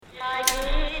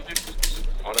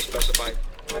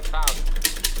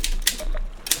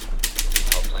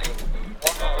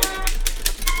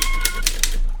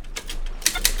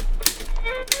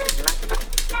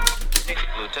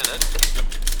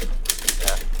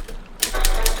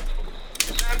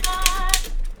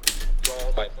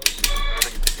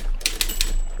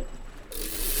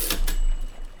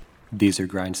These are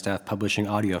Grindstaff Publishing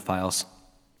audio files.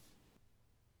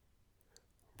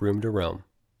 Room to Roam.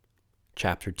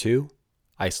 Chapter 2,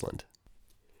 Iceland.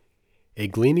 A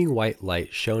gleaming white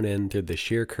light shone in through the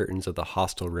sheer curtains of the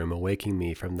hostel room, awaking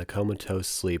me from the comatose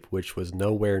sleep which was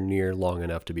nowhere near long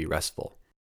enough to be restful.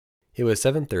 It was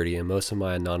 7:30 and most of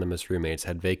my anonymous roommates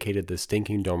had vacated the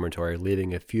stinking dormitory,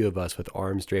 leaving a few of us with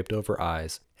arms draped over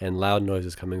eyes and loud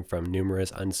noises coming from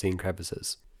numerous unseen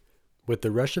crevices. With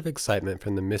the rush of excitement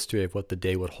from the mystery of what the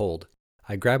day would hold,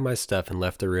 I grabbed my stuff and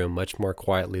left the room much more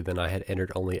quietly than I had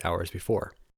entered only hours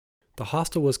before. The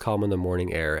hostel was calm in the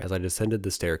morning air as I descended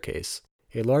the staircase.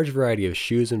 A large variety of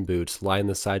shoes and boots lined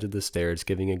the sides of the stairs,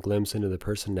 giving a glimpse into the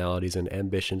personalities and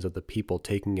ambitions of the people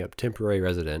taking up temporary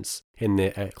residence in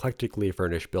the eclectically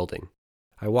furnished building.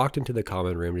 I walked into the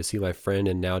common room to see my friend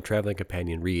and now traveling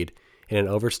companion Reed in an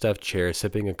overstuffed chair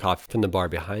sipping a coffee from the bar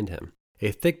behind him.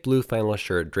 A thick blue flannel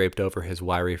shirt draped over his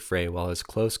wiry frame, while his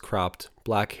close-cropped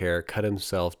black hair, cut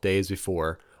himself days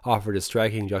before, offered a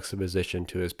striking juxtaposition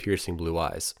to his piercing blue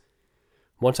eyes.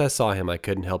 Once I saw him, I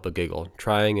couldn't help but giggle,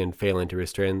 trying and failing to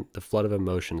restrain the flood of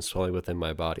emotions swelling within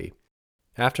my body.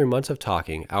 After months of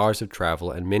talking, hours of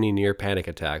travel, and many near panic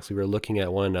attacks, we were looking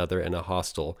at one another in a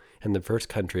hostel in the first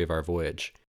country of our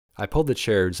voyage. I pulled the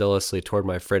chair zealously toward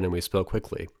my friend and we spoke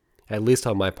quickly. At least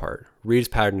on my part. Reed's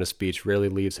pattern of speech rarely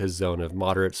leaves his zone of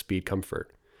moderate speed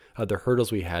comfort, of the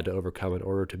hurdles we had to overcome in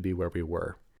order to be where we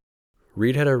were.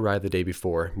 Reed had arrived the day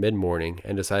before, mid-morning,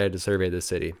 and decided to survey the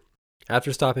city.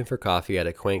 After stopping for coffee at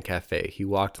a quaint cafe, he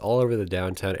walked all over the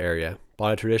downtown area,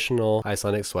 bought a traditional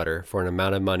Icelandic sweater for an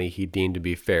amount of money he deemed to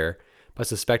be fair, but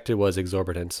suspected was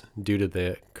exorbitant due to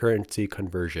the currency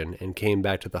conversion, and came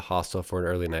back to the hostel for an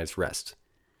early night's rest.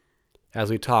 As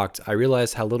we talked, I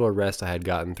realized how little rest I had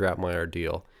gotten throughout my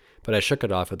ordeal, but I shook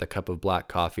it off with a cup of black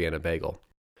coffee and a bagel.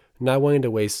 Not wanting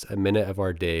to waste a minute of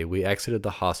our day, we exited the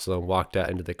hostel and walked out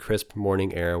into the crisp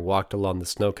morning air and walked along the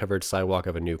snow-covered sidewalk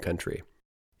of a new country.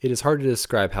 It is hard to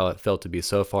describe how it felt to be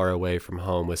so far away from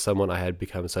home with someone I had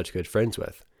become such good friends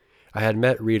with. I had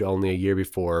met Reed only a year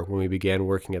before when we began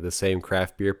working at the same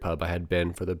craft beer pub I had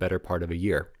been for the better part of a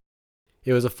year.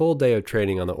 It was a full day of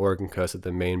training on the Oregon coast at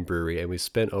the main brewery, and we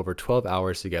spent over 12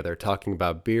 hours together talking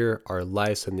about beer, our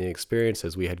lives, and the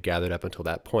experiences we had gathered up until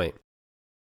that point.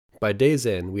 By day's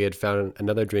end, we had found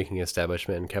another drinking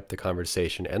establishment and kept the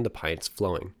conversation and the pints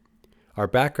flowing. Our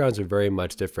backgrounds were very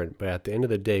much different, but at the end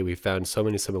of the day, we found so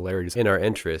many similarities in our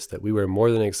interests that we were more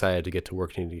than excited to get to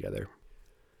working together.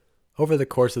 Over the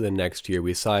course of the next year,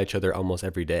 we saw each other almost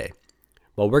every day.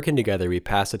 While working together, we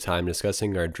passed the time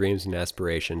discussing our dreams and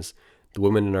aspirations, the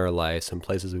women in our lives, and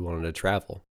places we wanted to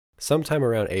travel. Sometime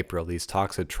around April, these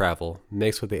talks of travel,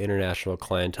 mixed with the international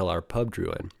clientele our pub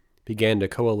drew in, began to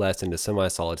coalesce into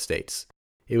semi-solid states.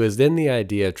 It was then the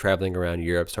idea of traveling around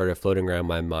Europe started floating around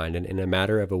my mind, and in a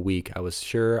matter of a week, I was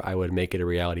sure I would make it a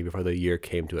reality before the year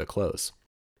came to a close.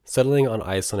 Settling on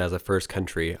Iceland as a first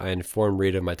country, I informed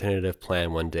Reed of my tentative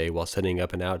plan one day while setting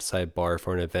up an outside bar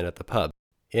for an event at the pub.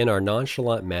 In our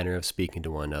nonchalant manner of speaking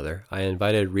to one another, I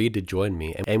invited Reed to join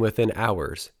me, and within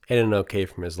hours, and an okay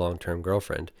from his long-term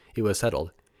girlfriend, it was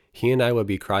settled. He and I would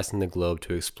be crossing the globe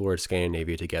to explore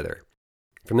Scandinavia together.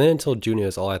 From then until June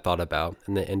is all I thought about,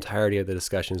 and the entirety of the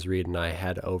discussions Reed and I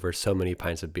had over so many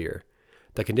pints of beer.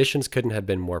 The conditions couldn't have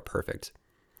been more perfect.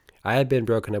 I had been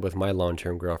broken up with my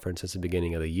long-term girlfriend since the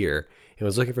beginning of the year, and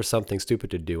was looking for something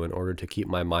stupid to do in order to keep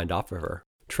my mind off of her.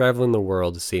 Traveling the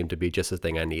world seemed to be just the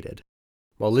thing I needed.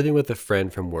 While living with a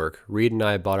friend from work, Reed and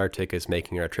I bought our tickets,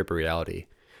 making our trip a reality.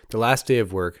 The last day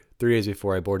of work, 3 days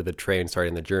before I boarded the train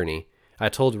starting the journey, I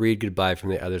told Reed goodbye from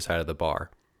the other side of the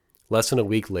bar. Less than a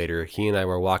week later, he and I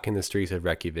were walking the streets of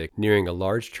Reykjavik, nearing a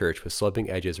large church with sloping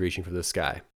edges reaching for the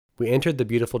sky. We entered the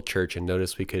beautiful church and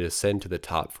noticed we could ascend to the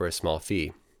top for a small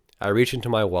fee. I reached into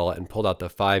my wallet and pulled out the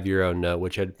 €5 note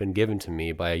which had been given to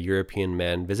me by a European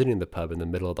man visiting the pub in the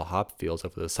middle of the hop fields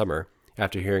over the summer,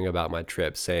 after hearing about my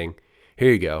trip, saying,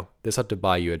 "Here you go, this ought to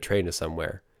buy you a train to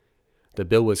somewhere." The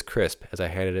bill was crisp as I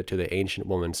handed it to the ancient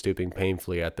woman stooping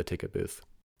painfully at the ticket booth.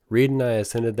 Reed and I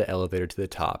ascended the elevator to the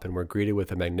top and were greeted with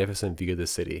a magnificent view of the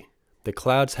city. The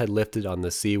clouds had lifted on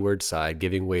the seaward side,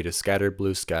 giving way to scattered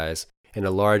blue skies and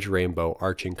a large rainbow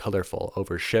arching colorful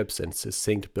over ships and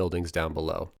succinct buildings down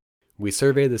below. We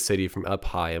surveyed the city from up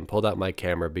high and pulled out my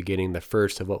camera, beginning the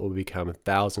first of what would become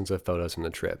thousands of photos from the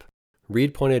trip.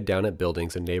 Reed pointed down at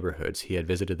buildings and neighborhoods he had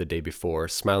visited the day before,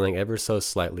 smiling ever so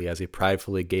slightly as he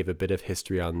pridefully gave a bit of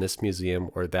history on this museum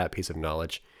or that piece of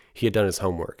knowledge. He had done his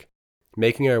homework.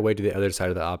 Making our way to the other side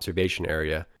of the observation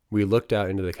area, we looked out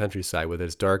into the countryside with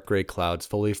its dark gray clouds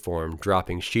fully formed,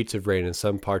 dropping sheets of rain in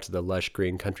some parts of the lush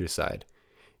green countryside.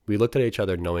 We looked at each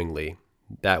other knowingly.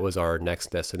 That was our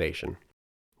next destination.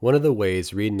 One of the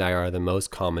ways Reed and I are the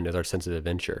most common is our sense of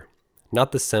adventure.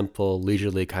 Not the simple,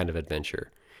 leisurely kind of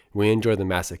adventure. We enjoy the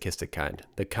masochistic kind,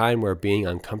 the kind where being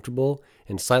uncomfortable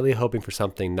and slightly hoping for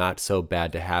something not so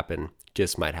bad to happen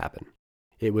just might happen.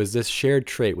 It was this shared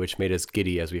trait which made us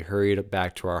giddy as we hurried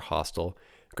back to our hostel,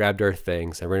 grabbed our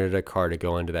things, and rented a car to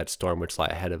go into that storm which lay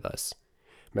ahead of us.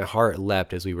 My heart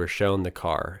leapt as we were shown the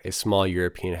car, a small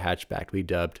European hatchback we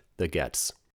dubbed the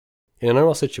Getz. In a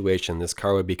normal situation, this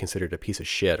car would be considered a piece of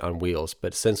shit on wheels,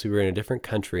 but since we were in a different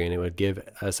country and it would give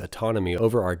us autonomy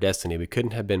over our destiny, we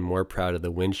couldn't have been more proud of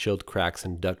the windshield cracks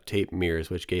and duct tape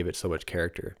mirrors which gave it so much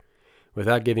character.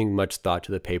 Without giving much thought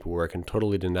to the paperwork and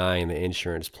totally denying the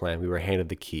insurance plan, we were handed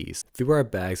the keys, threw our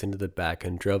bags into the back,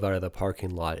 and drove out of the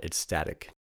parking lot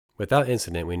ecstatic. Without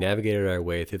incident, we navigated our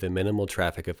way through the minimal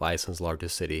traffic of Iceland's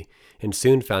largest city, and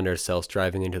soon found ourselves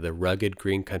driving into the rugged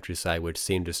green countryside which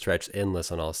seemed to stretch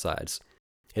endless on all sides.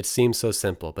 It seems so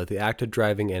simple, but the act of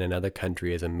driving in another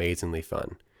country is amazingly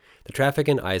fun. The traffic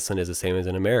in Iceland is the same as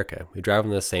in America. We drive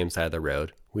on the same side of the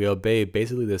road. We obey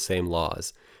basically the same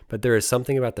laws, but there is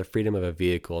something about the freedom of a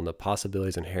vehicle and the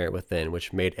possibilities inherent within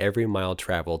which made every mile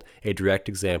traveled a direct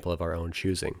example of our own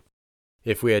choosing.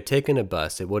 If we had taken a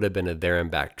bus, it would have been a there and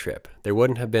back trip. There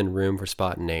wouldn't have been room for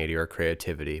spontaneity or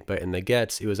creativity, but in the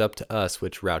Getz, it was up to us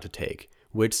which route to take,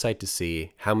 which sight to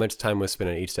see, how much time was spent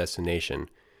on each destination.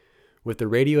 With the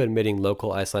radio admitting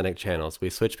local Icelandic channels, we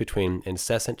switched between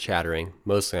incessant chattering,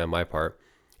 mostly on my part,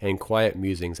 and quiet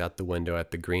musings out the window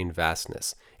at the green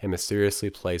vastness and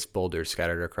mysteriously placed boulders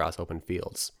scattered across open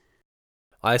fields.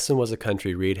 Iceland was a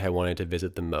country Reed had wanted to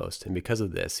visit the most, and because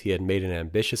of this, he had made an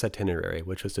ambitious itinerary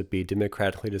which was to be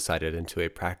democratically decided into a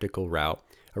practical route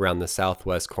around the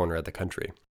southwest corner of the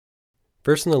country.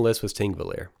 First on the list was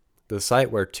Thingvellir, the site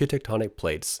where two tectonic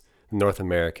plates, the North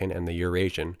American and the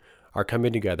Eurasian, are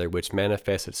coming together, which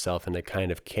manifests itself in a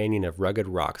kind of canyon of rugged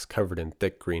rocks covered in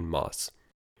thick green moss.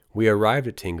 We arrived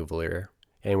at Thingvellir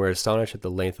and were astonished at the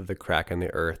length of the crack in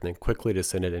the earth and then quickly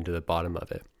descended into the bottom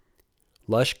of it.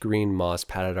 Lush green moss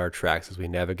padded our tracks as we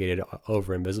navigated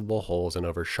over invisible holes and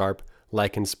over sharp,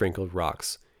 lichen-sprinkled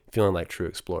rocks, feeling like true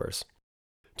explorers.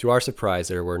 To our surprise,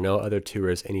 there were no other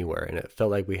tourists anywhere, and it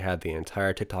felt like we had the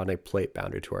entire tectonic plate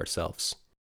boundary to ourselves.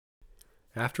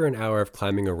 After an hour of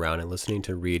climbing around and listening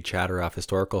to Reed chatter off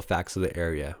historical facts of the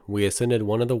area, we ascended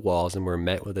one of the walls and were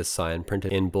met with a sign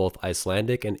printed in both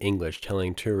Icelandic and English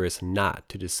telling tourists not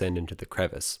to descend into the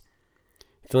crevice.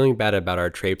 Feeling bad about our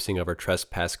traipsing over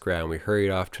trespass ground, we hurried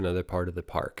off to another part of the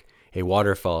park, a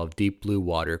waterfall of deep blue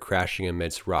water crashing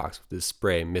amidst rocks with its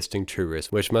spray misting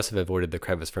tourists which must have avoided the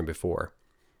crevice from before.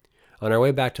 On our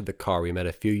way back to the car, we met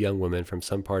a few young women from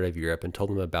some part of Europe and told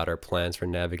them about our plans for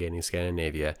navigating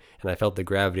Scandinavia, and I felt the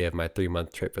gravity of my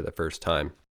 3-month trip for the first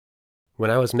time. When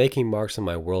I was making marks on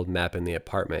my world map in the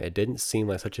apartment, it didn't seem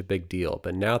like such a big deal,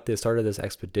 but now at the start of this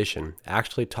expedition,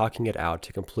 actually talking it out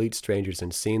to complete strangers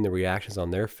and seeing the reactions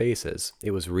on their faces, it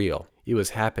was real. It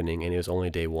was happening, and it was only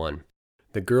day 1.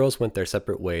 The girls went their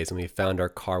separate ways, and we found our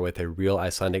car with a real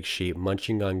Icelandic sheep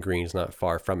munching on greens not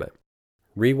far from it.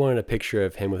 Reed wanted a picture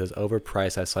of him with his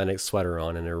overpriced Icelandic sweater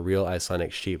on and a real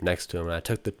Icelandic sheep next to him, and I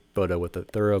took the photo with a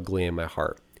thorough glee in my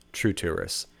heart. True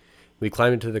tourists. We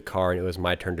climbed into the car, and it was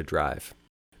my turn to drive.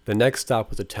 The next stop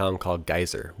was a town called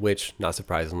Geyser, which, not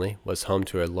surprisingly, was home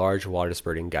to a large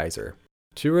water-spurting geyser.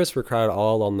 Tourists were crowded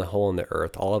all along the hole in the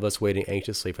earth, all of us waiting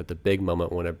anxiously for the big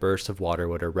moment when a burst of water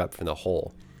would erupt from the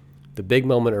hole. The big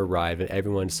moment arrived, and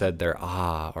everyone said their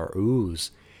ah or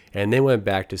oohs, and then went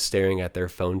back to staring at their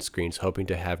phone screens hoping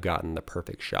to have gotten the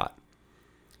perfect shot.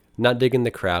 Not digging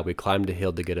the crowd, we climbed a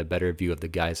hill to get a better view of the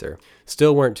geyser.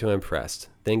 Still weren't too impressed,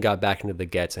 then got back into the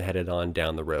Getz and headed on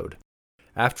down the road.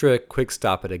 After a quick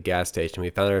stop at a gas station, we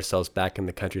found ourselves back in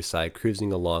the countryside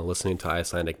cruising along listening to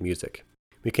Icelandic music.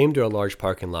 We came to a large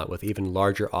parking lot with even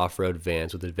larger off-road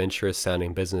vans with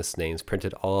adventurous-sounding business names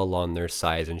printed all along their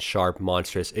sides in sharp,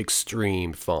 monstrous,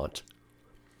 extreme font.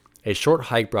 A short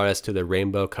hike brought us to the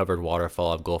rainbow-covered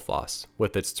waterfall of Gullfoss,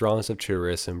 with its throngs of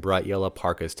tourists in bright yellow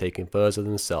parkas taking photos of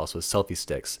themselves with selfie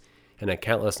sticks, and a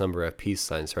countless number of peace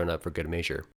signs thrown up for good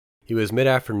measure. It was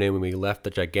mid-afternoon when we left the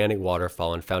gigantic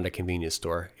waterfall and found a convenience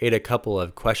store, ate a couple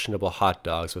of questionable hot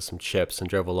dogs with some chips, and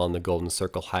drove along the Golden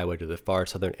Circle Highway to the far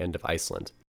southern end of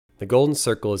Iceland. The Golden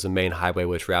Circle is the main highway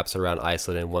which wraps around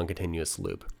Iceland in one continuous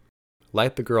loop.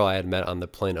 like the girl I had met on the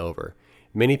plane over.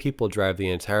 Many people drive the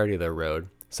entirety of the road,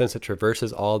 since it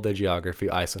traverses all the geography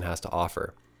Iceland has to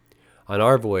offer. On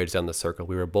our voyage down the circle,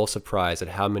 we were both surprised at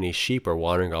how many sheep were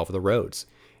wandering all over the roads,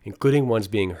 including ones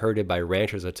being herded by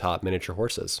ranchers atop miniature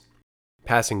horses.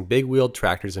 Passing big-wheeled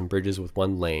tractors and bridges with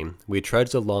one lane, we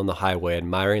trudged along the highway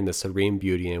admiring the serene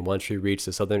beauty, and once we reached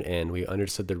the southern end, we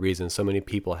understood the reason so many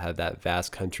people have that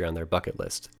vast country on their bucket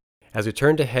list. As we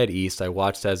turned to head east, I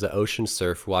watched as the ocean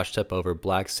surf washed up over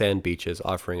black sand beaches,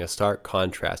 offering a stark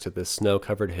contrast to the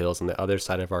snow-covered hills on the other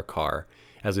side of our car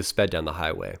as we sped down the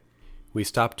highway. We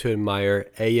stopped to admire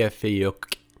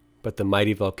Eyjafjallajökull, but the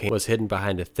mighty volcano was hidden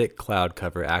behind a thick cloud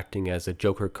cover, acting as a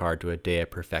joker card to a day of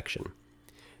perfection.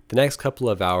 The next couple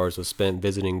of hours was spent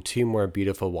visiting 2 more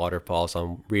beautiful waterfalls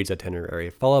on Reed's itinerary,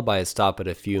 followed by a stop at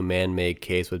a few man-made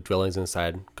caves with dwellings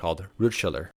inside called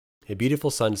Rutschiller. A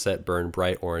beautiful sunset burned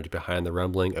bright orange behind the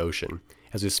rumbling ocean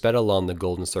as we sped along the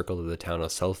golden circle of the town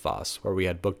of Selfoss, where we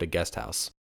had booked a guest house.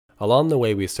 Along the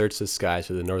way, we searched the skies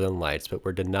for the northern lights, but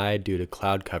were denied due to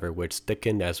cloud cover which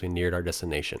thickened as we neared our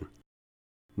destination.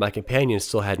 My companion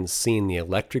still hadn't seen the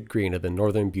electric green of the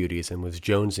northern beauties and was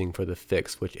jonesing for the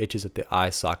fix which itches at the eye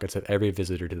sockets of every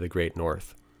visitor to the great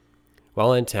north.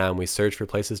 While in town, we searched for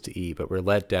places to eat, but were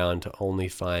let down to only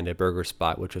find a burger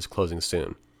spot which was closing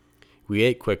soon. We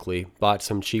ate quickly, bought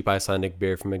some cheap Icelandic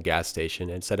beer from a gas station,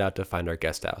 and set out to find our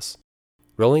guest house.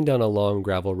 Rolling down a long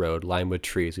gravel road lined with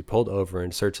trees, we pulled over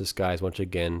and searched the skies once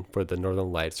again for the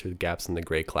northern lights through gaps in the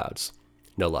gray clouds.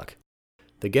 No luck.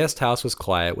 The guest house was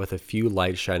quiet, with a few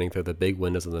lights shining through the big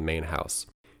windows of the main house.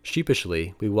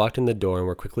 Sheepishly, we walked in the door and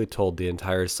were quickly told the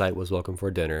entire site was welcome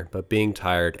for dinner, but being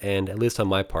tired and, at least on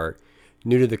my part,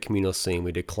 new to the communal scene,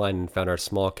 we declined and found our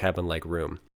small cabin-like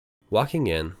room. Walking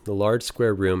in, the large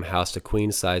square room housed a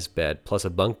queen-sized bed plus a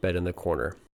bunk bed in the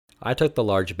corner. I took the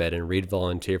large bed and Reed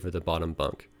volunteered for the bottom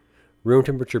bunk. Room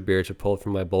temperature beers were pulled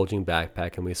from my bulging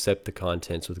backpack and we sipped the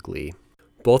contents with glee.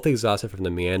 Both exhausted from the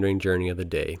meandering journey of the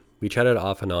day, we chatted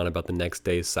off and on about the next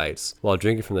day's sights while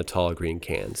drinking from the tall green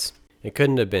cans. It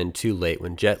couldn't have been too late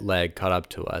when jet lag caught up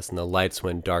to us and the lights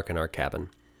went dark in our cabin.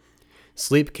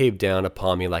 Sleep came down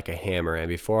upon me like a hammer, and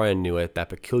before I knew it, that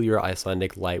peculiar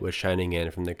Icelandic light was shining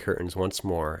in from the curtains once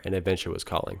more, and adventure was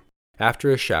calling. After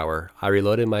a shower, I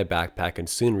reloaded my backpack and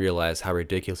soon realized how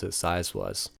ridiculous its size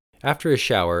was.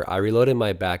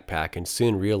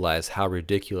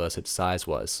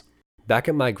 Back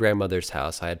at my grandmother's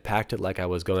house, I had packed it like I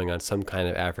was going on some kind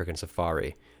of African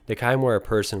safari, the kind where a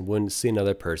person wouldn't see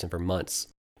another person for months.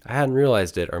 I hadn't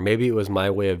realized it, or maybe it was my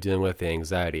way of dealing with the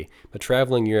anxiety, but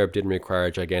traveling Europe didn't require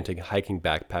a gigantic hiking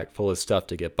backpack full of stuff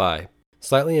to get by.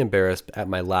 Slightly embarrassed at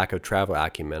my lack of travel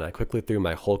acumen, I quickly threw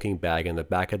my hulking bag in the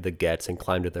back of the Getz and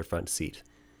climbed to the front seat.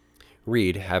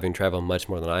 Reed, having traveled much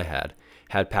more than I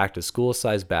had packed a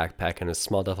school-sized backpack and a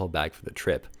small duffel bag for the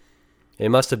trip. It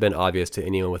must have been obvious to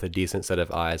anyone with a decent set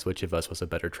of eyes which of us was a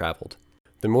better traveled.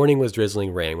 The morning was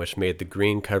drizzling rain, which made the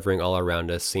green covering all around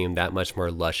us seem that much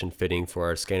more lush and fitting for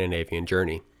our Scandinavian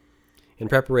journey. In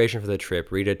preparation for the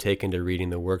trip, Reed had taken to reading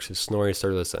the works of Snorri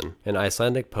Sturluson, an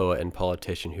Icelandic poet and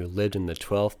politician who lived in the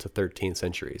 12th to 13th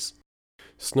centuries.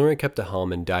 Snorri kept a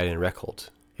home and died in Reykjavik,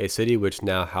 a city which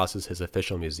now houses his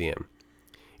official museum.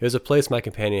 It was a place my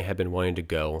companion had been wanting to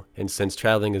go, and since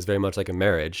traveling is very much like a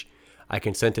marriage, I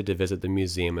consented to visit the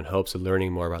museum in hopes of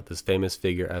learning more about this famous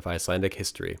figure of Icelandic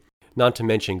history, not to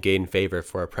mention gain favor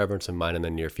for a preference of mine in the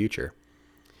near future.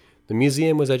 The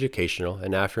museum was educational,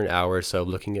 and after an hour or so of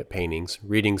looking at paintings,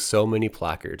 reading so many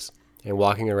placards, and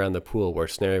walking around the pool where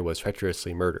Snorri was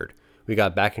treacherously murdered, we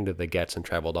got back into the Getz and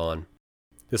traveled on.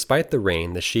 Despite the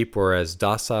rain, the sheep were as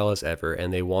docile as ever,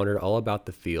 and they wandered all about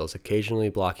the fields, occasionally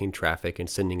blocking traffic and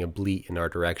sending a bleat in our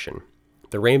direction.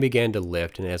 The rain began to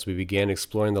lift, and as we began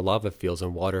exploring the lava fields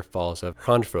and waterfalls of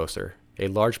Hrandfossar, a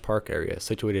large park area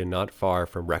situated not far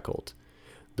from Reykjavik,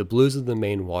 the blues of the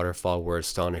main waterfall were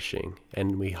astonishing,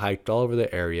 and we hiked all over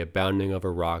the area, bounding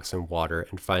over rocks and water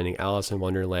and finding Alice in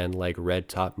Wonderland-like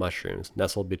red-top mushrooms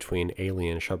nestled between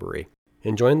alien shrubbery.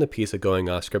 Enjoying the peace of going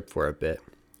off script for a bit,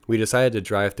 we decided to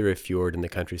drive through a fjord in the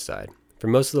countryside. For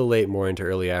most of the late morning to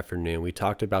early afternoon, we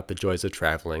talked about the joys of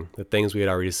traveling, the things we had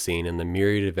already seen, and the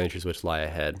myriad adventures which lie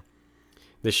ahead.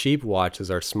 The sheep watched as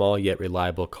our small yet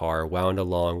reliable car wound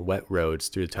along wet roads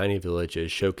through tiny villages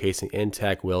showcasing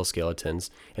intact whale skeletons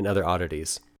and other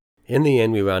oddities. In the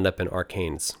end, we wound up in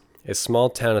Arkanes, a small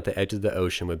town at the edge of the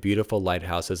ocean with beautiful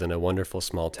lighthouses and a wonderful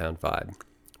small town vibe.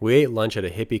 We ate lunch at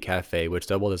a hippie cafe which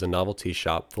doubled as a novelty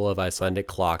shop full of Icelandic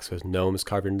clocks with gnomes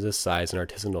carved into the sides and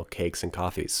artisanal cakes and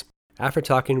coffees. After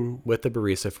talking with the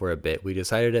barista for a bit, we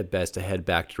decided it best to head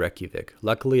back to Reykjavik,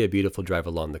 luckily a beautiful drive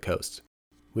along the coast.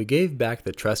 We gave back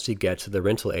the trusty get to the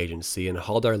rental agency and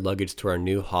hauled our luggage to our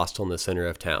new hostel in the center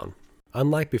of town.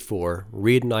 Unlike before,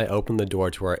 Reed and I opened the door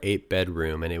to our 8-bed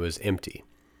room and it was empty.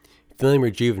 Feeling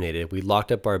rejuvenated, we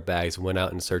locked up our bags and went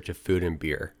out in search of food and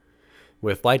beer.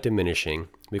 With light diminishing,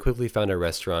 we quickly found a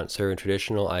restaurant serving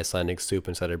traditional Icelandic soup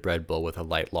inside a bread bowl with a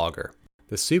light lager.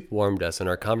 The soup warmed us and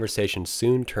our conversation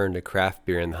soon turned to craft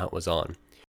beer and the hunt was on.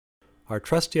 Our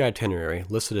trusty itinerary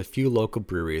listed a few local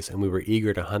breweries and we were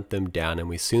eager to hunt them down, and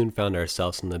we soon found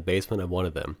ourselves in the basement of one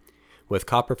of them, with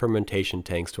copper fermentation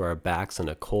tanks to our backs and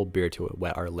a cold beer to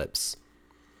wet our lips.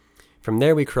 From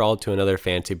there we crawled to another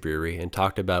fancy brewery and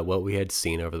talked about what we had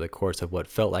seen over the course of what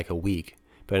felt like a week,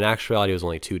 but in actuality was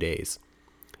only 2 days.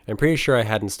 I'm pretty sure I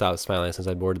hadn't stopped smiling since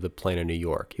I boarded the plane in New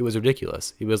York. It was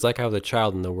ridiculous. It was like I was a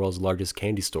child in the world's largest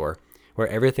candy store, where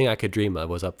everything I could dream of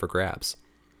was up for grabs.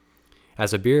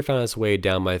 As the beer found its way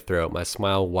down my throat, my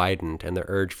smile widened and the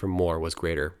urge for more was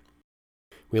greater.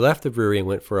 We left the brewery and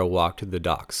went for a walk to the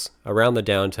docks, around the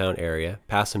downtown area,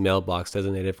 past a mailbox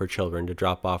designated for children to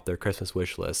drop off their Christmas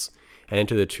wish lists, and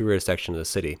into the tourist section of the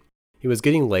city. It was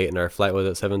getting late and our flight was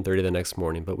at 7:30 the next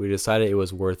morning, but we decided it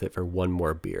was worth it for one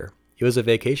more beer. It was a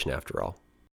vacation after all.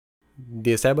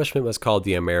 The establishment was called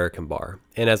the American Bar,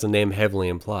 and as the name heavily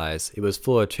implies, it was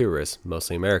full of tourists,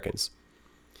 mostly Americans.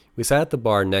 We sat at the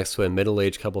bar next to a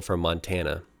middle-aged couple from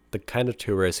Montana, the kind of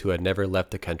tourists who had never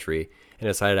left the country, and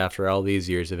decided after all these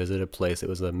years to visit a place that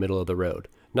was in the middle of the road.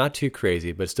 Not too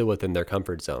crazy, but still within their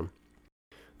comfort zone.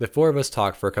 The four of us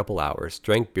talked for a couple hours,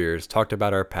 drank beers, talked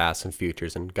about our pasts and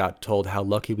futures, and got told how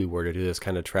lucky we were to do this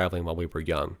kind of traveling while we were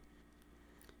young.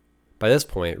 By this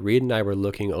point, Reed and I were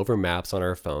looking over maps on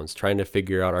our phones, trying to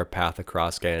figure out our path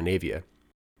across Scandinavia.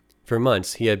 For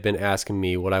months, he had been asking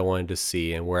me what I wanted to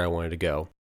see and where I wanted to go.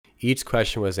 Each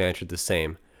question was answered the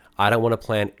same: I don't want to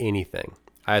plan anything.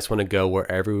 I just want to go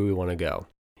wherever we want to go.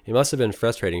 It must have been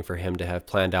frustrating for him to have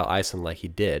planned out Iceland like he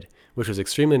did, which was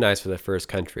extremely nice for the first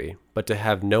country, but to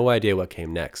have no idea what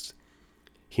came next.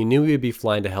 He knew we would be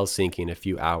flying to Helsinki in a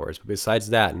few hours, but besides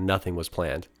that, nothing was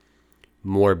planned.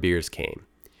 More beers came.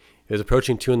 It was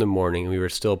approaching 2 in the morning and we were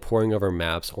still poring over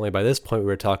maps, only by this point we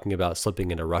were talking about slipping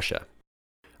into Russia.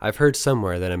 I've heard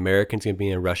somewhere that Americans can be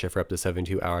in Russia for up to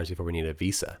 72 hours before we need a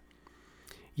visa.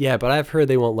 Yeah, but I've heard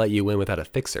they won't let you in without a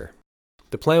fixer.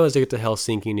 The plan was to get to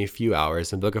Helsinki in a few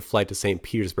hours and book a flight to St.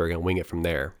 Petersburg and wing it from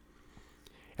there.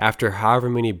 After however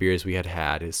many beers we had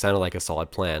had, it sounded like a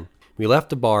solid plan. We left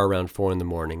the bar around 4 in the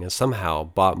morning and somehow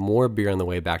bought more beer on the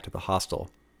way back to the hostel.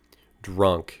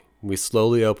 Drunk, we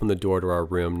slowly opened the door to our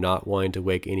room, not wanting to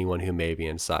wake anyone who may be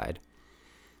inside.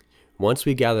 Once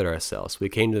we gathered ourselves, we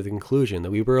came to the conclusion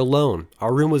that we were alone.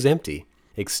 Our room was empty.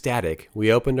 Ecstatic,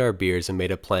 we opened our beers and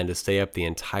made a plan to stay up the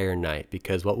entire night,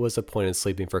 because what was the point in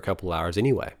sleeping for a couple hours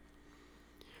anyway?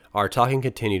 Our talking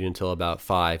continued until about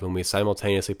 5, when we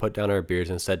simultaneously put down our beers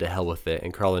and said to hell with it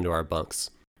and crawled into our bunks.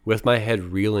 With my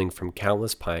head reeling from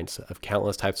countless pints of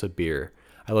countless types of beer,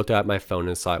 I looked at my phone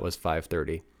and saw it was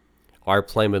 5:30. Our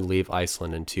plane would leave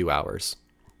Iceland in 2 hours.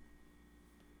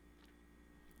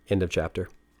 End of chapter.